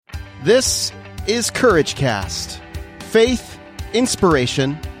This is Courage Cast. Faith,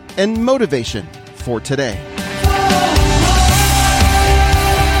 inspiration, and motivation for today.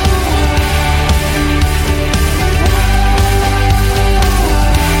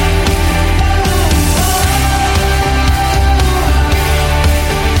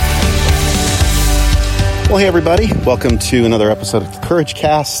 Well, hey everybody, welcome to another episode of the Courage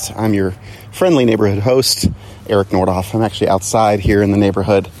Cast. I'm your friendly neighborhood host, Eric Nordhoff. I'm actually outside here in the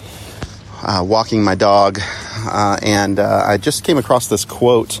neighborhood walking my dog, and I just came across this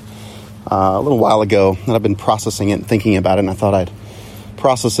quote a little while ago, and I've been processing it and thinking about it, and I thought I'd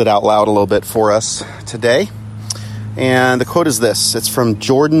process it out loud a little bit for us today. And the quote is this. It's from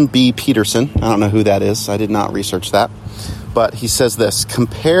Jordan B. Peterson. I don't know who that is. I did not research that. But he says this: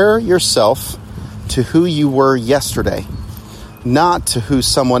 compare yourself to who you were yesterday, not to who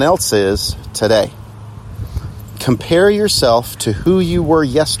someone else is today. Compare yourself to who you were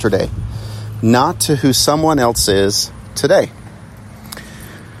yesterday, not to who someone else is today.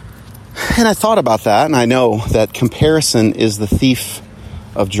 And I thought about that, and I know that comparison is the thief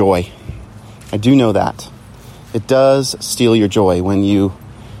of joy. I do know that. It does steal your joy when you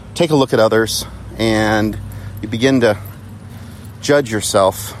take a look at others and you begin to judge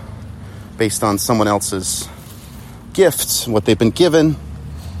yourself based on someone else's gifts, what they've been given.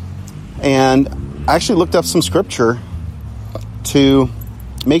 And I actually looked up some scripture to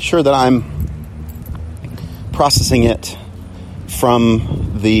make sure that I'm processing it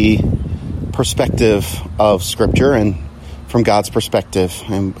from the perspective of Scripture and from God's perspective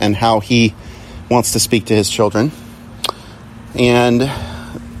and how He wants to speak to His children. And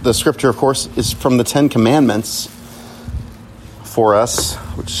the Scripture, of course, is from the Ten Commandments for us,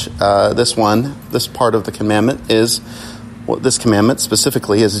 which this part of the commandment is, this commandment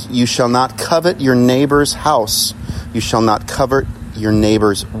specifically is, you shall not covet your neighbor's house. You shall not covet your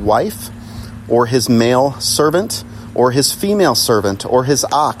neighbor's wife, or his male servant, or his female servant, or his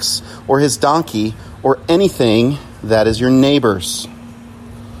ox, or his donkey, or anything that is your neighbor's.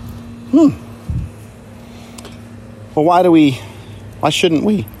 Well, why shouldn't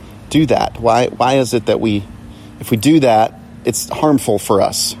we do that? Why is it that if we do that, it's harmful for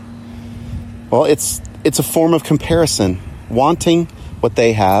us? Well, it's a form of comparison. Wanting what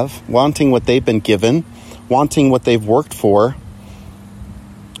they have, wanting what they've been given, wanting what they've worked for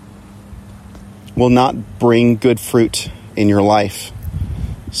will not bring good fruit in your life.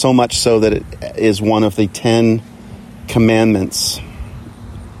 So much so that it is one of the 10 commandments.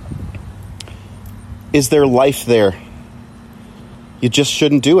 Is there life there? You just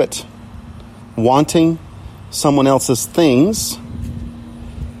shouldn't do it. Wanting someone else's things,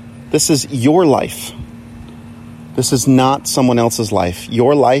 this is your life. This is not someone else's life.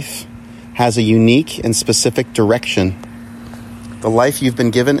 Your life has a unique and specific direction. The life you've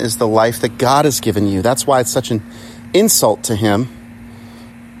been given is the life that God has given you. That's why it's such an insult to Him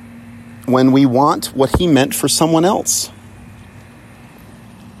when we want what He meant for someone else.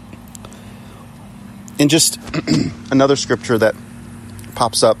 And just another scripture that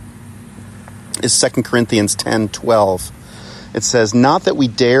pops up is 2 Corinthians 10:12. It says, not that we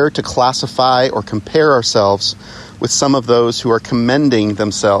dare to classify or compare ourselves with some of those who are commending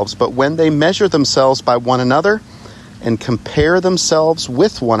themselves, but when they measure themselves by one another and compare themselves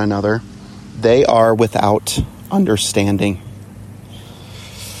with one another, they are without understanding.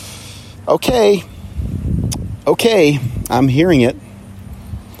 Okay, I'm hearing it.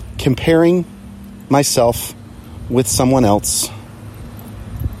 Comparing myself with someone else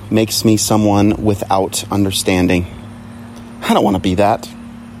makes me someone without understanding. I don't want to be that.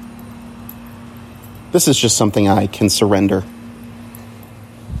 This is just something I can surrender.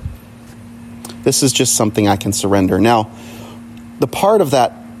 This is just something I can surrender. Now, the part of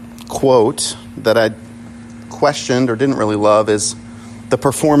that quote that I questioned or didn't really love is the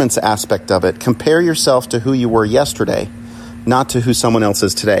performance aspect of it. Compare yourself to who you were yesterday, not to who someone else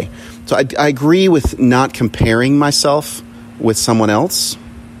is today. So I agree with not comparing myself with someone else,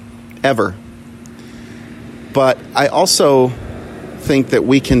 ever. But I also think that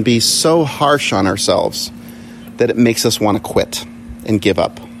we can be so harsh on ourselves that it makes us want to quit and give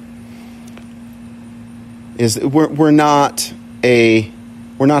up. We're not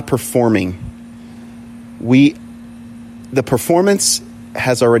performing. The performance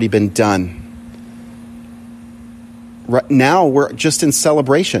has already been done. Right now we're just in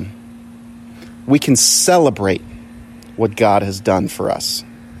celebration. We can celebrate what God has done for us.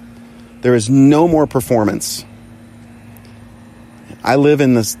 There is no more performance. I live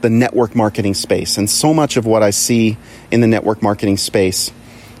in the network marketing space, and so much of what I see in the network marketing space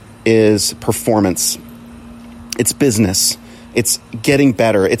is performance. It's business. It's getting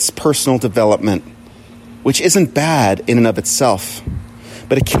better. It's personal development, which isn't bad in and of itself,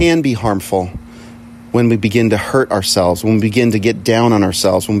 but it can be harmful when we begin to hurt ourselves, when we begin to get down on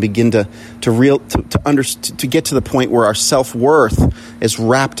ourselves, when we begin to get to the point where our self-worth is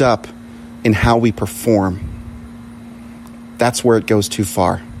wrapped up in how we perform. That's where it goes too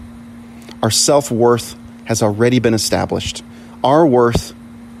far. Our self-worth has already been established. Our worth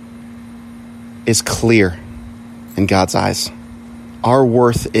is clear in God's eyes. Our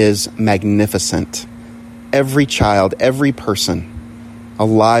worth is magnificent. Every child, every person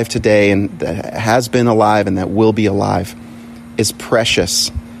alive today and that has been alive and that will be alive is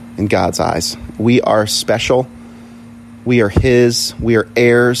precious in God's eyes. We are special. We are His. We are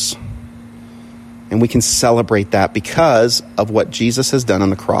heirs. And we can celebrate that because of what Jesus has done on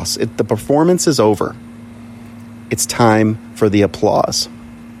the cross. The performance is over. It's time for the applause.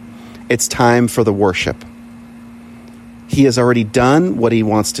 It's time for the worship. He has already done what He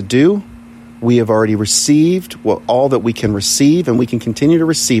wants to do. We have already received all that we can receive, and we can continue to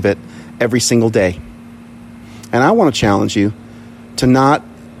receive it every single day. And I want to challenge you to not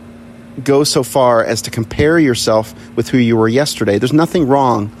go so far as to compare yourself with who you were yesterday. There's nothing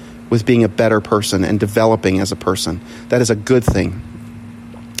wrong with being a better person and developing as a person. That is a good thing.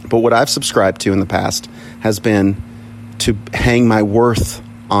 But what I've subscribed to in the past has been to hang my worth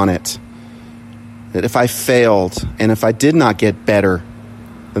on it. That if I failed and if I did not get better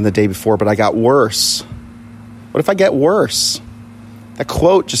than the day before, but I got worse, what if I get worse? That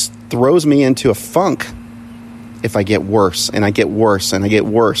quote just throws me into a funk. If I get worse and I get worse and I get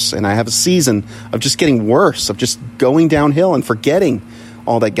worse and I have a season of just getting worse, of just going downhill and forgetting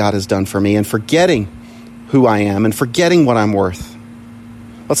all that God has done for me and forgetting who I am and forgetting what I'm worth.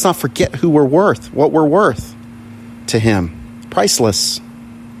 Let's not forget who we're worth, what we're worth to Him. Priceless.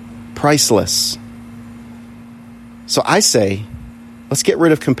 Priceless. So I say, let's get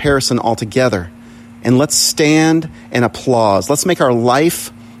rid of comparison altogether and let's stand and applause. Let's make our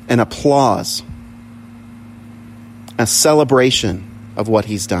life an applause, a celebration of what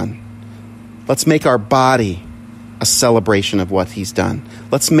He's done. Let's make our body a celebration of what He's done.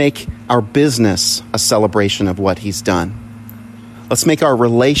 Let's make our business a celebration of what He's done. Let's make our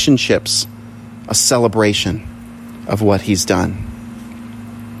relationships a celebration of what He's done.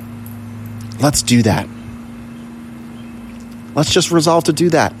 Let's do that. Let's just resolve to do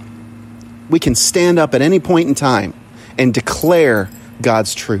that. We can stand up at any point in time and declare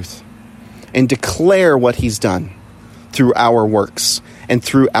God's truth and declare what He's done through our works and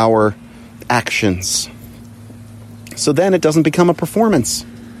through our actions. So then it doesn't become a performance.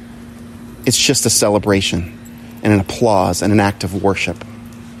 It's just a celebration and an applause and an act of worship.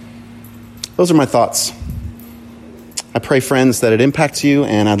 Those are my thoughts. I pray, friends, that it impacts you,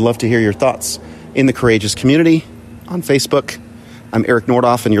 and I'd love to hear your thoughts in the Courageous community on Facebook. I'm Eric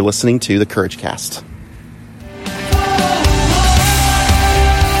Nordoff, and you're listening to the Courage Cast.